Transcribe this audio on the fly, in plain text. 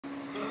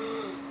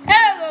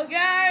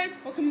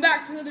Welcome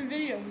back to another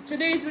video. In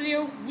today's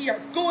video, we are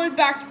going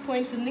back to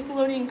playing some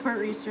Nickelodeon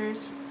Kart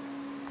Racers.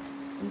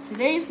 In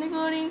today's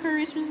Nickelodeon Kart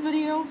Racers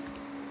video,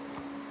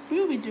 we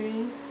will be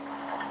doing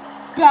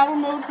battle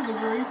mode for the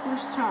very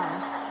first time.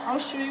 I'll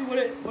show you what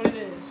it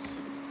is.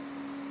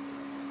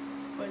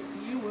 But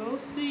you will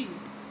see.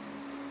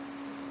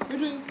 We're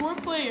doing 4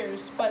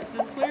 players, but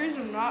the players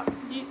are not,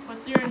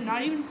 but they're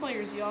not even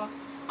players, y'all.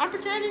 I'm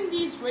pretending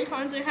these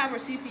Joy-Cons I have are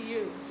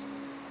CPUs.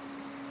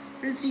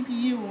 They're the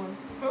CPU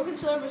ones. Pro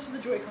controller versus the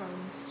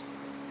Joy-Cons.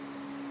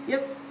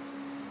 Yep.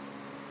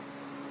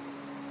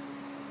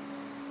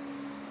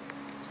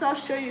 So I'll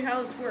show you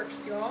how this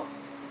works, y'all.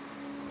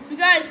 If you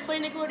guys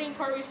play Nickelodeon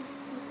Kart Racers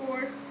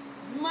before,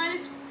 you might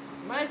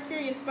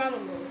experience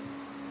battle mode.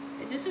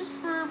 This is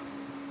for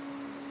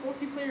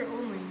multiplayer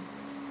only.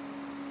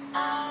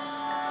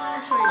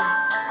 I'll show you.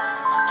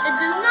 It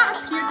does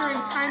not appear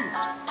during time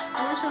mode. It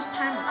only shows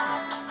time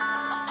attack.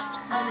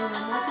 When we're in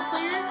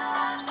multiplayer,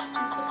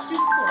 let's do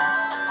 4.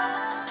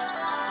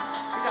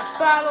 We got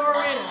Battle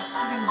Arena.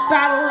 We're doing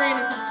Battle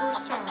Arena for the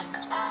first time. We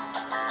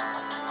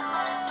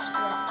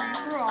got free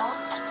for all.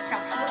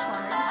 Capture the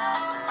flag. Yeah.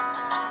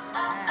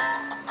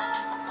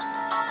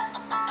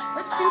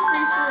 Let's do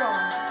free for all.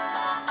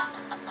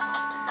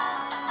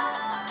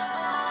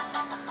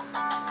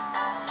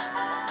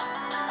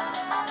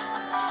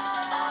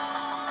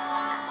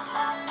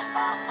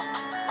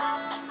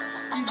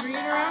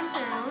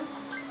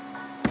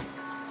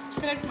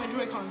 Connect my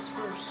Joy-Cons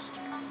first.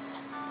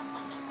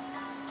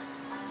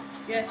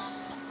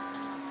 Yes.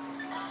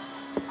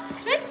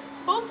 Let's connect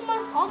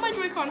all my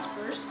Joy-Cons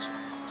first.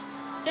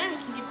 Then we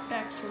can get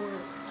back to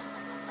work.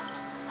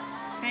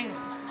 Hang on.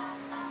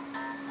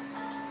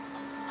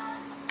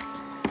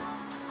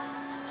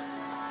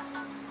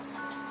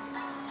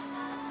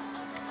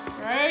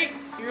 Alright,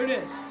 here it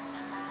is.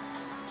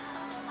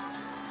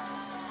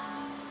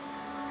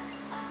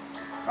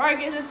 Alright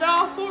guys, it's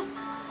all 4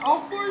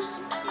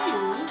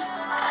 CPUs.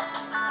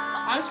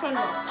 I was trying to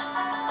go.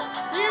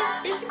 They're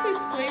basically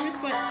players,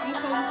 but we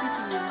call them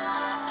CPUs.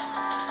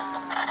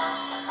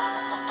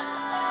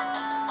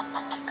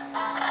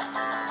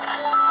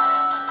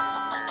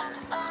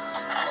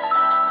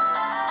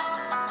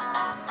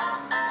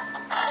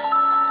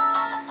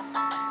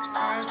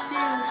 Alright, let's see if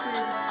we can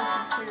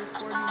play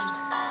recording.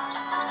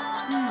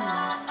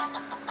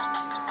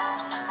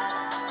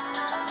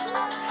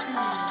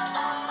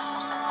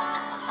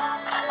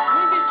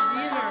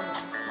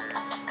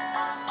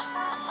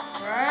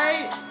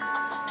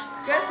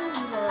 Guess this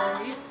is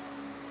alright.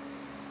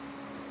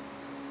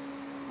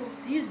 Hope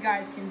these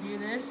guys can do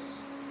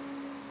this.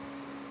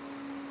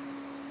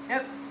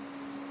 Yep.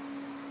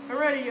 I'm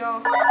ready,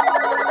 y'all.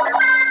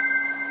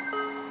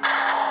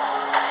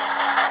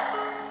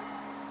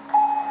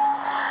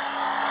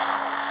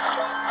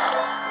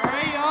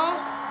 Alright, y'all.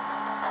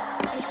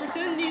 Let's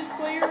pretend these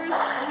players are the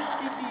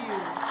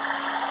CPUs.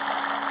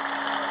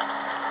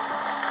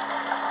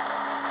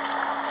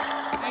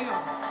 Hang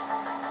on.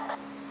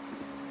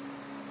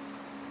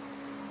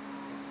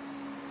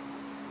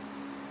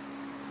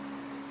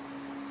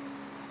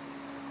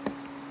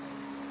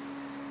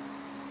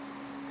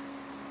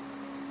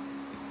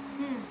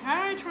 How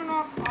do I turn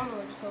off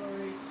auto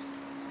accelerates?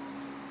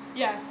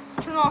 Yeah,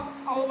 let's turn off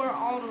all of our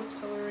auto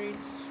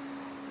accelerates.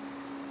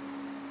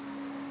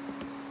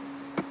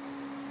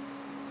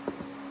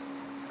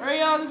 Alright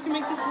y'all, this can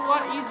make this a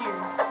lot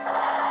easier.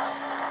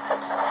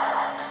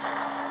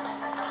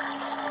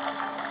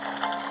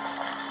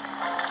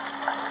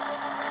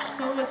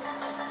 So let's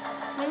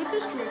play with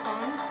this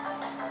Joy-Con.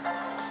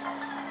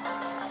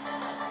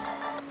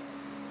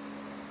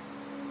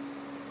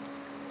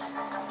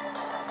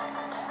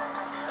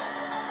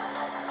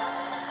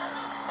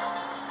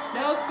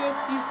 Now let's go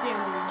see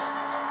Sandy.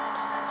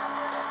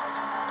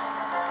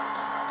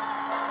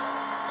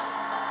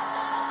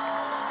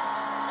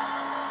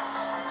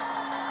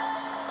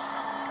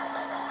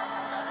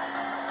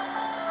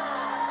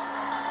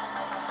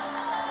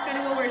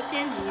 Gotta go where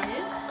Sandy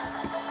is.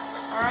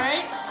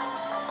 Alright.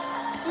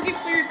 We'll get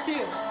player 2.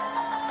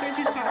 Player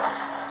 2's Patrick.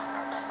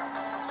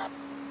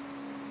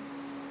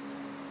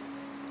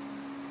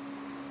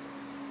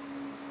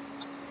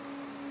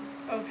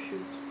 Oh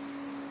shoot.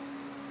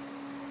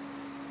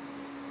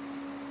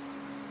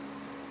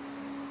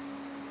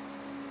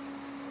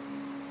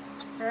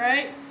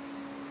 Alright,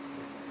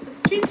 let's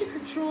change the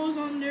controls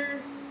on the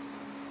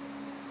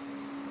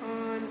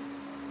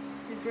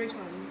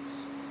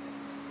Joy-Cons.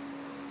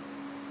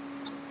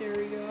 There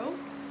we go.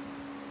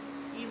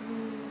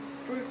 Even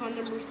Joy-Con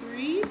number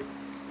 3.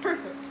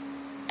 Perfect.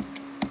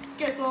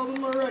 Guess all of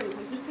them are ready.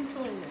 Who's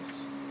controlling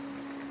this?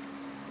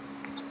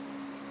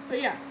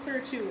 But yeah, player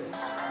 2 is.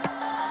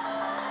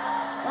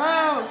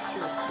 Oh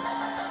shoot.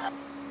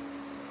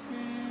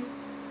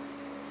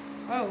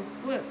 Oh,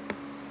 flip.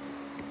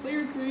 Player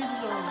 3 is on.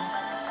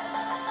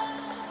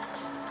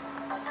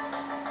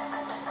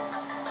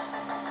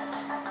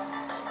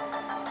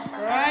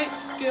 Alright,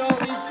 let's get all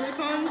these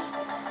Joy-Cons.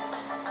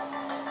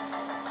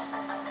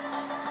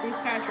 Where's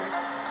Patrick?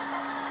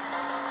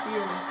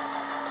 Here.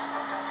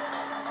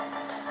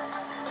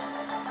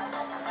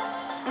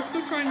 Let's go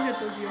try and hit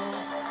those, y'all.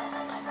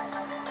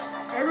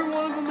 Every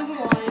one of them is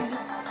aligned.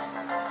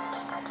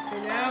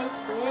 And now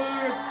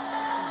for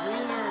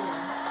Leonardo.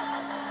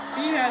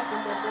 He has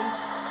some weapons.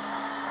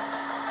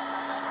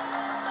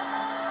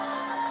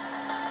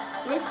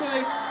 Looks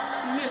like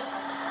he missed.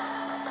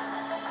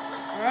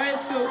 Alright,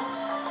 let's go.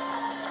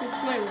 Let's go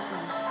play with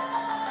him.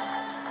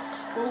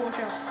 Oh, watch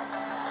out.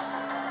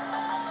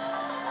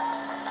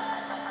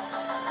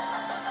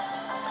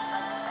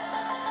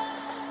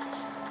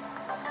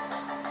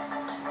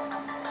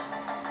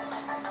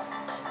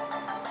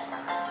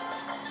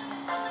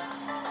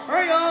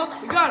 Alright, y'all,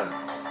 we got him.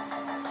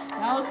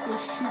 Now let's go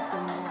shoot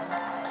them all.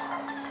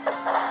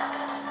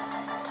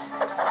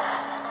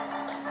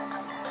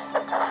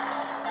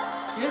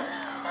 Yep.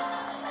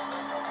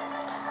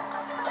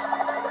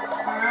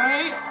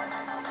 Alright.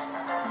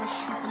 I'm gonna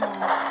shoot them all.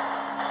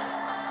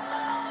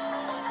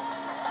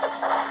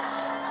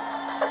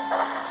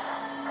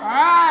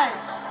 Alright.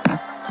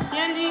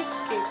 Sandy.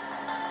 Okay.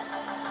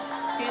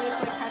 Okay, looks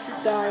like Patrick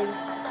died.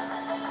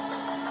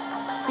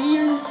 He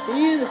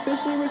is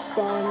officially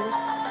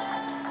respawned.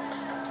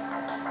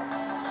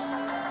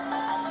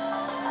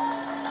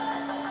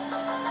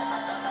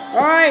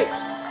 Alright.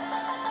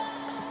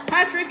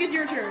 Patrick, it's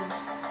your turn.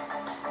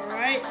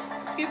 Alright.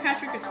 Let's give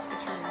Patrick a turn.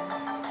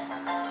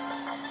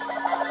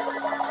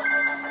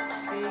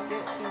 Okay,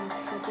 get some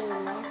triple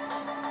luck.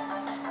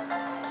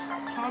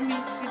 Tommy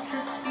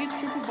gets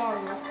triple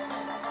bottles.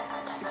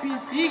 Which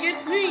means he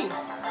gets me.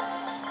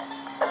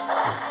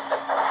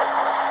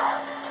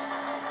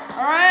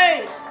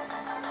 Alright.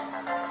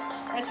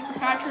 That's it for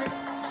Patrick.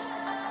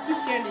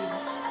 Just Sandy.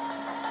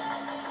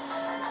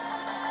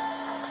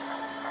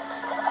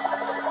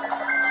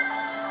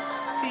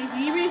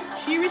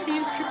 She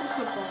receives triple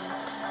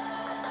footballs.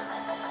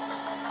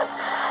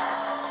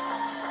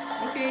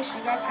 Okay, she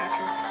got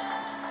Patrick.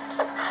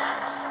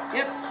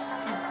 Yep,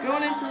 she's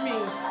going in for me.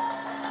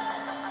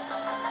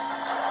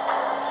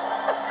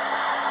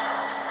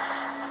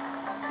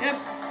 Yep,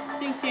 I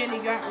think Sandy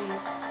got me.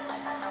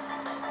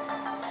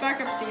 Let's back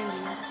up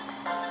Sandy.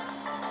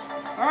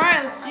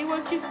 Alright, let's see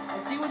what they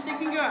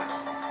can get.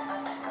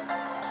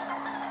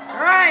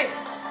 Alright,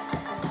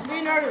 it's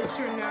Leonardo's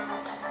turn now.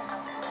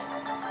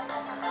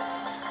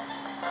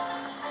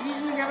 He's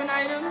gonna grab an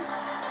item.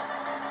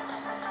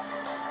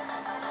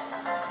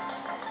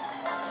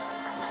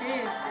 Okay,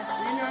 it's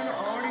Leonardo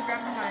already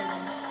grabbed an item.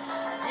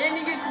 And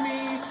he gets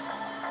me.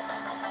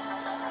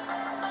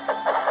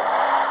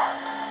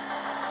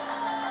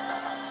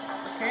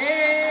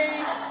 Okay.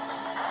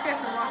 Guess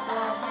I lost a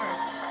lot of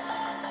hearts.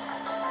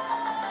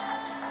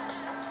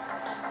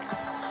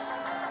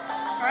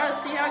 Alright,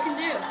 let's see how I can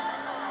do.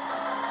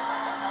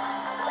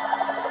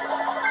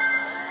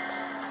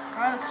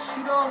 Alright, let's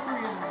shoot all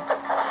three of them.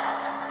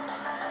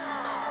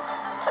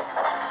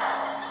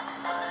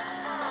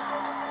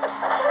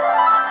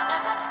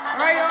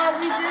 Alright, y'all,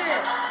 we did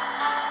it.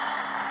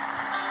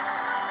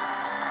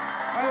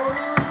 Alright, what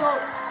are the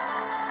results?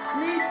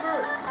 Me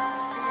first.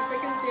 Okay,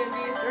 second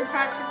Sandy, third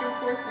Patrick, and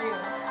fourth Leo.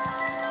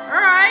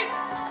 Alright,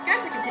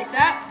 guess I can take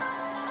that.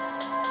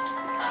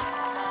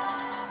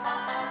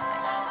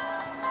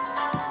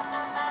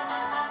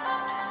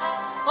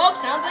 Oh,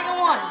 sounds like I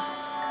won.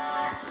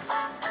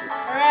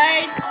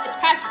 Alright, it's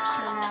Patrick's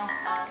turn now.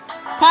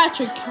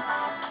 Patrick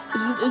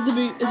is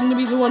going to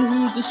be the one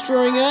who's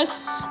destroying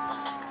us.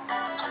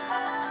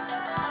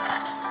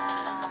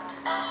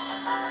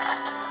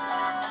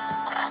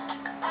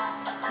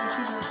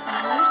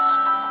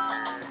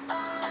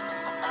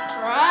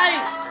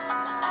 Right.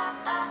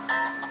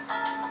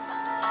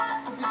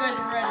 Hope you guys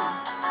are ready.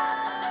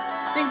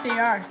 I think they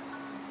are.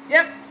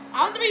 Yep,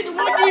 I'm going to be the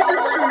one who gave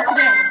this stream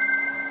today.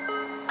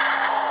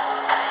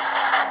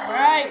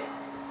 Alright.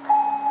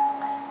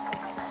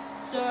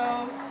 So,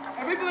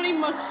 everybody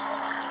must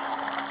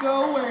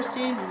go where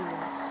Sandy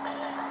is.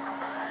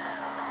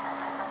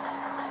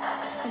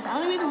 Because I'm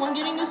going to be the one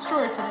getting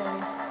destroyed today.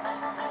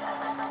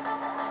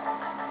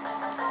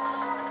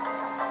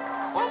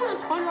 What was the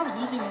SpongeBob's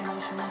using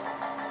animation?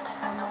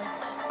 Sound like.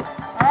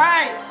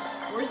 Alright!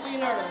 Where's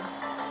Leonardo?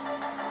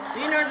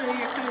 Leonardo,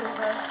 you're coming with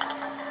us.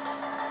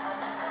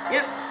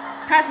 Yep.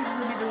 Patrick's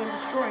going to be the one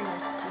destroying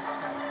us this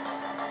time.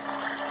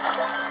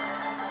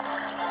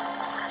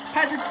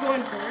 Patrick's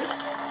going first.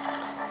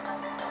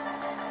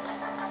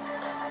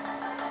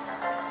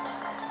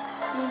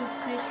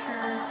 Make sure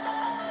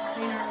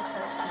Leonardo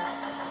parks next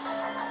to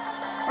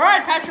us.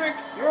 Alright, Patrick,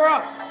 you're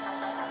up.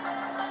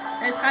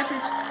 It's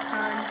Patrick's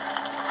time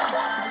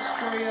to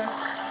destroy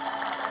us.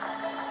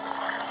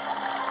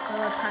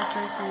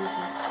 Patrick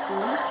uses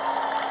boost.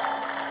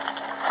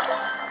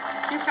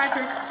 Here,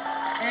 Patrick.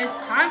 It's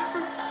time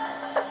for.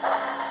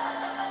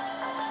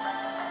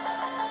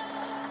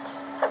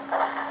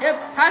 Yep,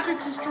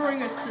 Patrick's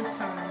destroying us this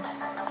time.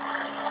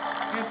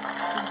 Yep,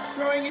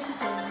 destroying it to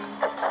Sandy.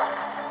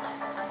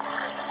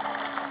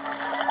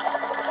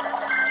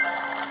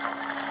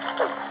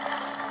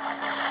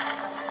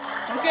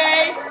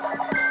 Okay,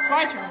 it's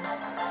my turn.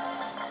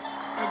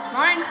 It's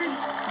my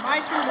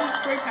turn to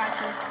destroy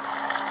Patrick.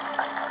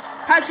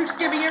 Patrick's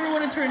giving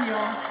everyone a turn,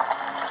 y'all.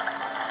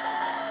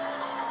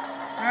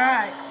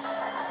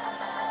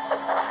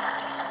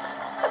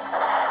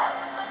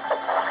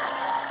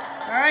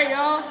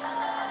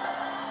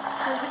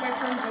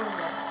 turns over.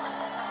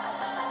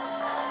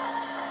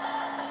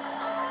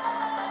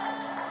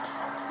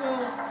 Let's go.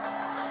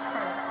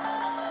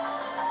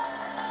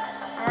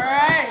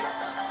 Alright.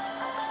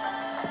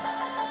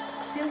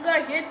 Seems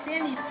like it's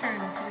Sandy's turn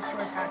to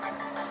destroy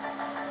Patrick.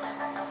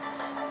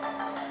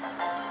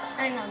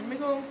 Hang on, let me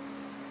go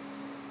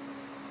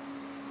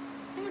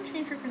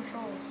change your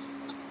controls.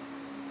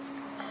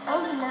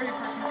 All the Mario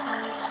Kart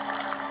controls.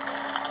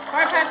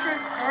 Alright,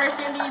 Patrick. Alright,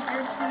 Sandy, it's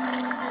your turn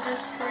to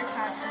destroy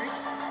Patrick.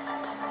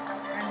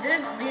 And then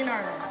it's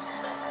Leonardo's.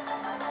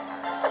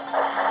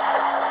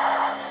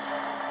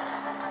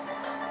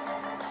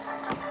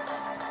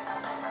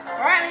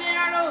 Alright,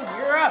 Leonardo,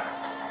 you're up.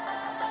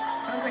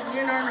 Sounds like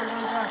Leonardo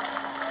goes up.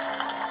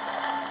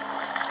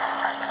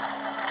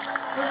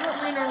 Let's let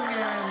Leonardo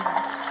get an item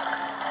box.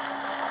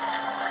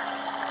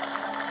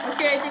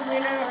 Okay, I think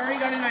Leonardo already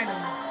got an item.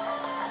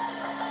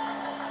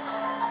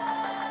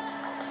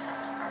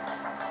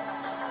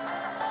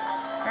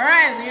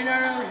 Alright,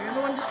 Leonardo, you're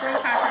the one destroying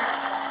Patrick.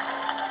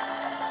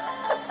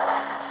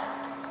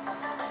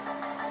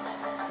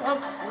 Well,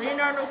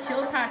 Leonardo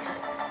killed Patrick.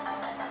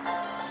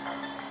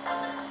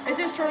 It's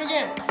his turn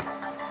again.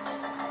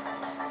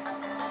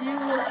 Let's see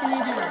what can he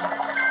do.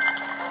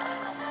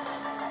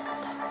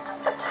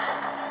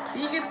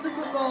 He gets the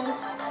footballs.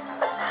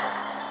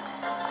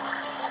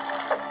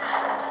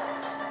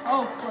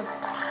 Oh, look. I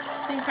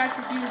think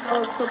Patrick used all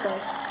his footballs.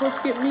 It's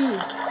supposed to get me.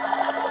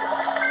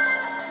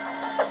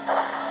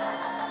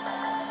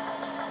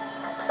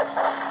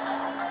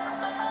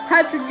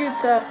 Patrick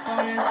gets a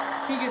bonus.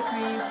 He gets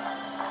me.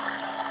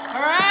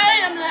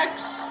 Alright, I'm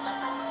next.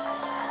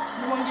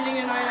 The one getting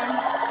an item.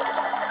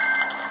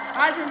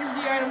 Patrick is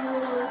the item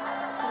ruler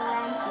for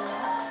round 2.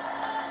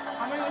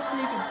 I'm gonna go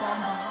sneak a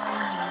bomb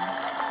behind me.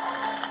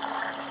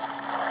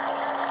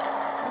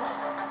 Oops.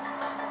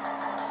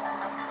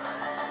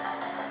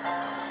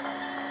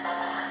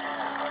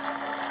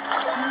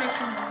 I'm gonna make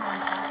sure I'm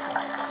behind Patrick.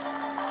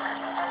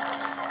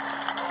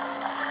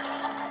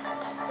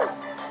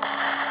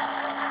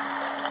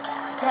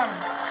 Got him.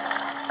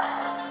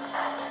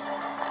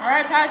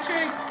 Alright,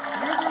 Patrick,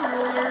 you're the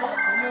ruler.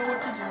 You know what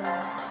to do.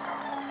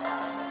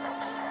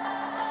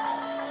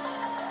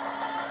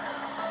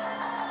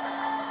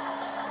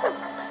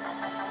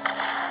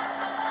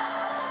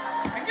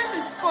 I guess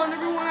it spawned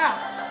everyone out.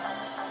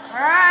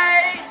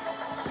 Alright.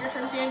 Your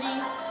turn, Sandy.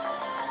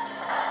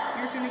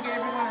 Your turn to get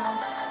everyone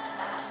else.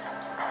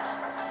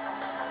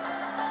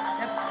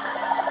 Yep.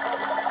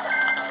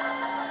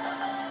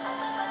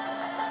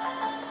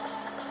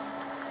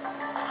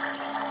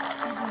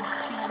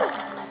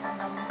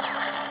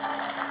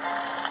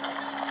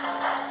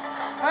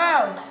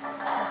 Oh,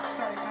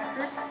 sorry,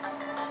 Patrick.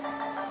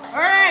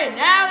 Alright,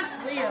 now it's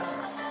Leo.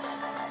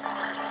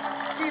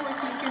 Let's see what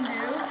he can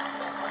do.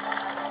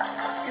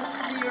 Guess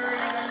Leo already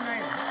got an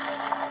item.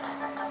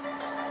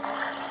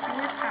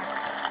 Where's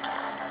Patrick?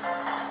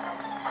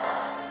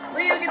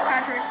 Leo gets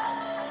Patrick. I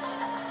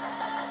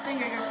think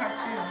I got caught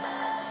too.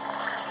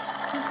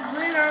 This is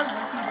Leonardo's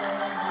lucky day.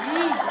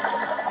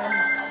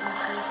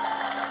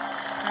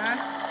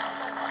 Pass.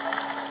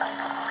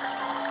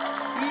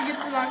 He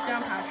gets to knock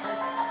down Patrick.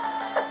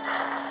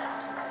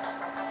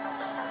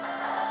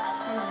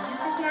 He's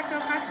supposed to knock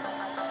down Patrick.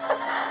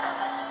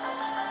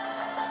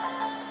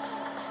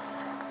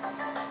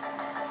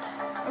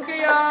 Okay,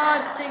 I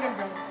think I'm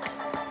done.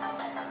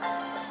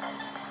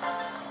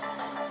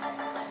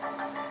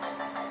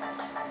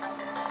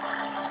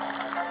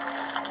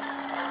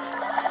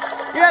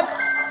 Yep.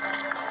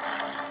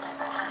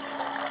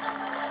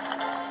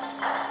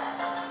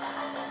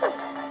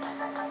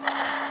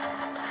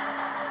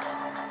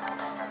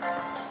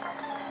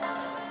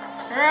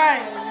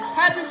 Alright,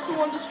 Patrick's the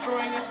one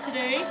destroying us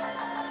today.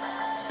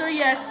 So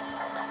yes,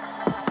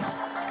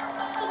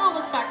 let's roll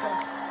this back up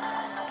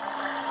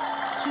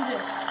to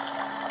this.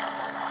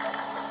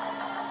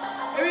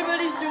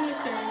 Everybody's doing the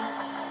same.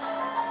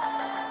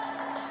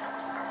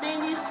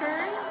 Sandy's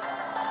turn.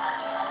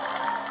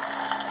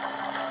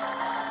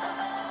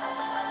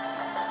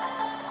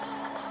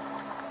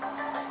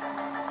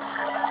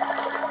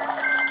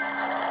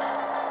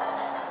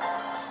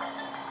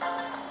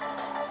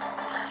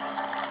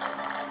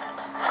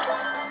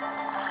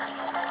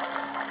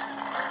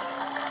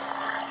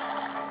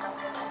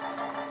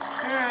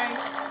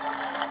 Alright.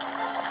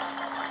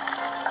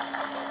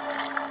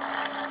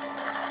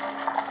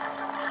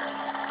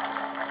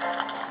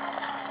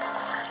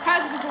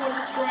 Patrick is the one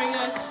destroying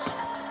us.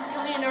 It's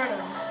Leonardo.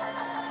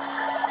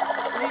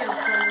 Leo's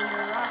playing in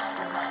your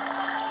roster.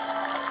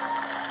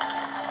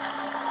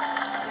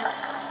 Yep.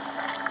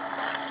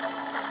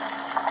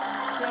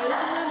 So this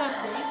is an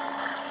update.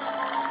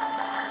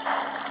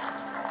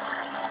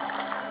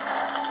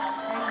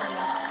 Hang on.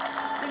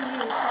 I think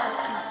Leo's car is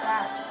too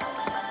fast.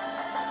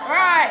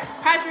 Alright,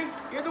 Patrick,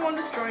 you're the one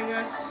destroying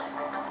us.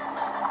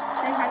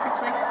 And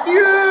Patrick's like,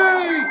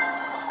 yay!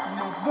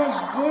 My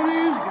best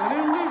buddies got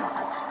in there.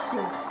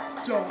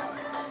 Let's go die.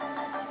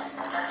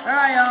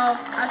 Alright, y'all.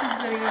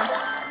 Patrick's hitting us.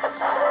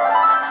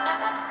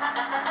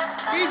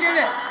 He did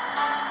it.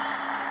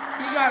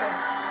 He got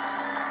us.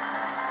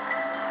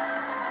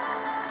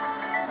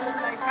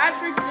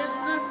 Patrick did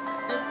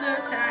the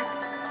attack.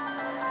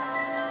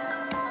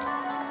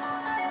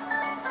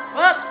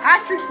 Well,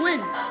 Patrick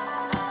wins.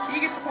 He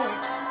gets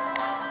points.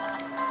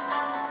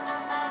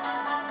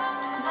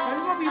 Does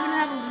SpongeBob even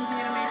have a losing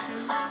animation?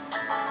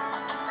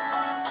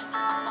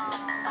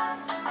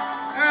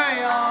 Alright,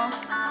 y'all.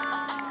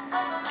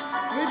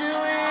 We're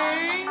doing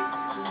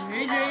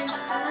Hey James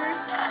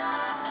first.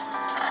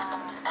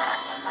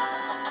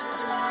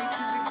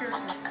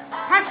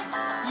 Patrick,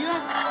 you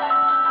don't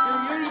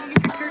even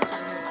get your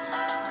character yet.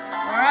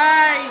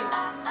 Alright.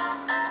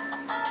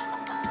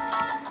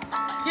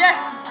 Yes,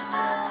 this is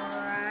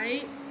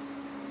alright.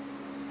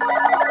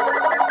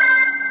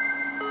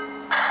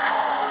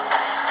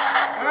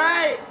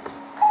 Alright.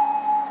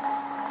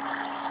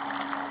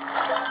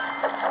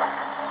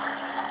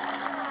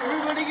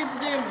 Everybody gets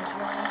damage,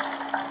 right?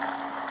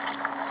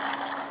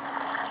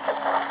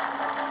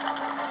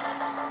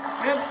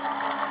 Yep.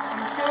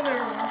 I'm killing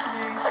everyone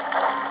today.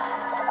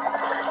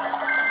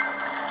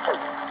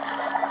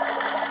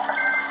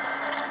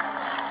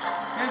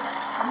 Yep.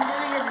 I'm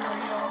getting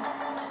everybody, y'all.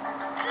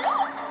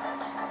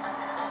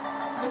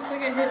 Looks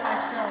like I hit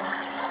myself.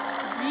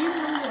 Do you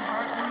lose a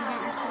heart when you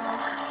get yourself?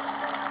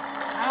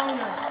 I don't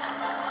know.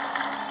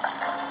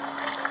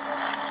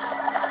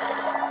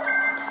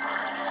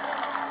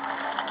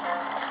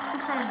 I'm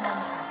trying to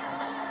bomb Patrick.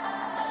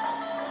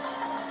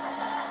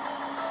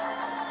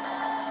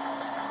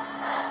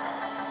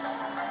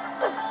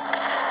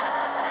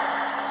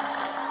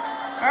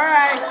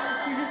 Alright,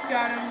 so we just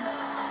got him.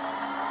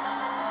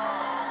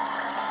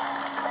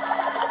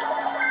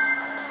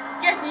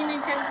 Guess you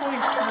need 10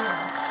 points too.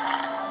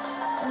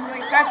 I was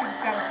like, Patrick's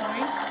got a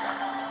point.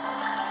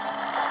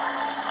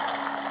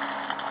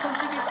 So if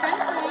we get 10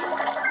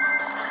 points,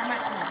 I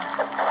might win.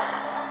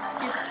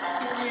 Let's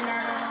get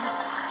Leonardo.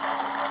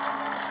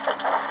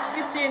 Let's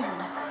get Sandy.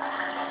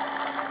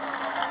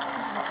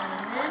 He's not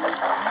gonna win.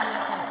 I'm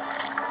gonna point.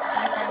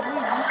 And if I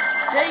lose,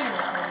 they get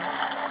a point.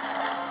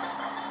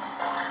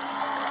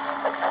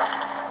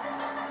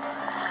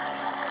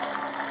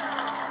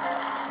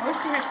 I wish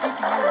you had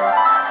CPUs.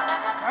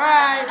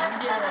 Alright, we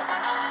did it.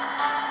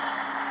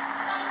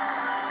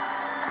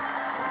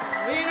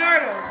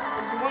 Leonardo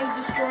is the one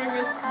destroying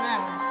us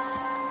now.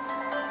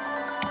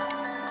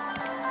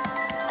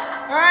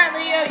 Alright,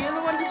 Leo, you're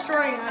the one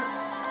destroying us.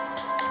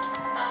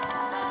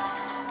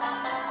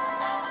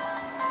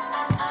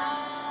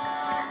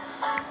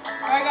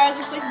 Alright, guys,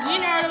 looks like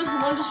Leonardo's the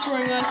one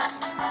destroying us.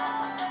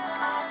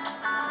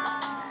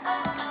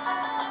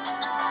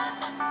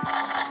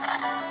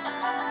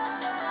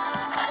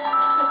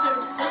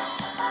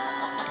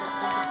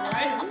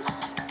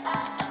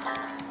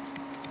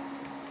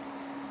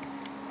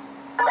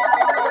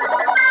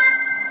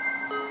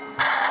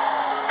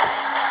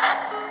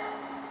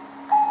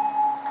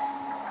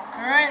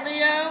 Alright,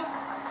 Leo.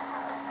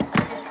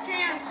 Here's your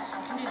chance.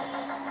 You can do this.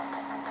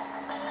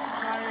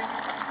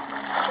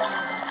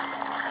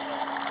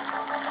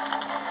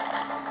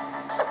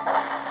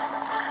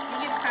 You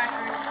get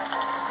Patrick.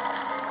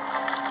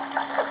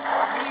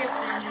 You get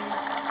Sandy.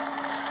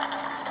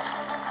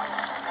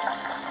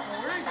 Oh,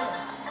 where'd I go?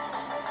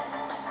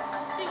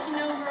 I think he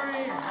knows where I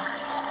am.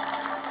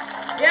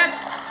 Yep.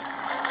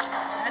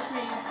 That's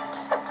me.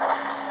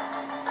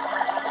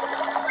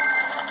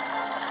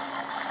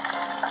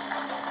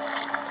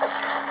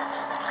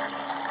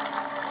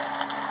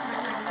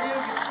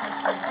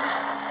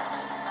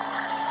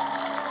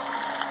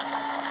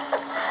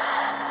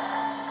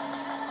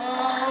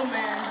 Oh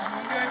man,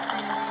 you guys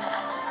see me.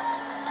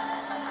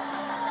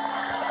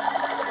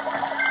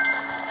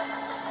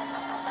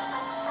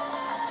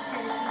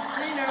 Okay, since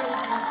Leonardo is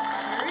doing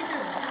very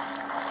good,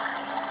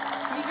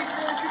 he gets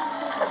really tricky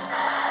Pokemon.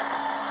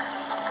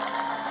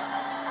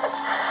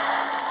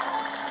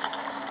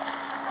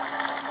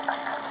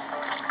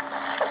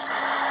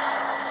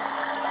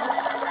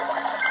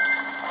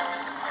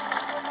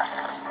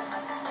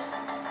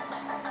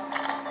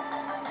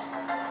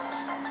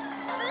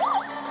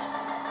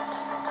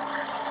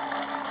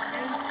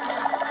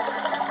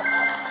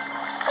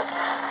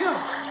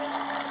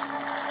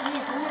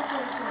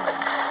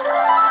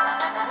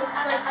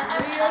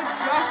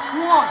 Just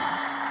won.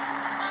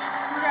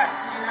 Congrats,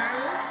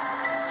 Leonardo.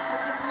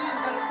 Looks like Leo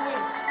got a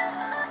point.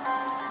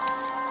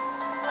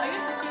 I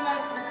guess I came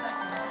out in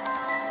seconds.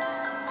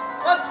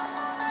 Whoops!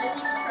 Didn't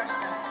mean to press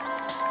that.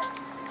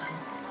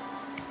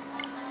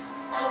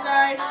 Well,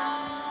 guys.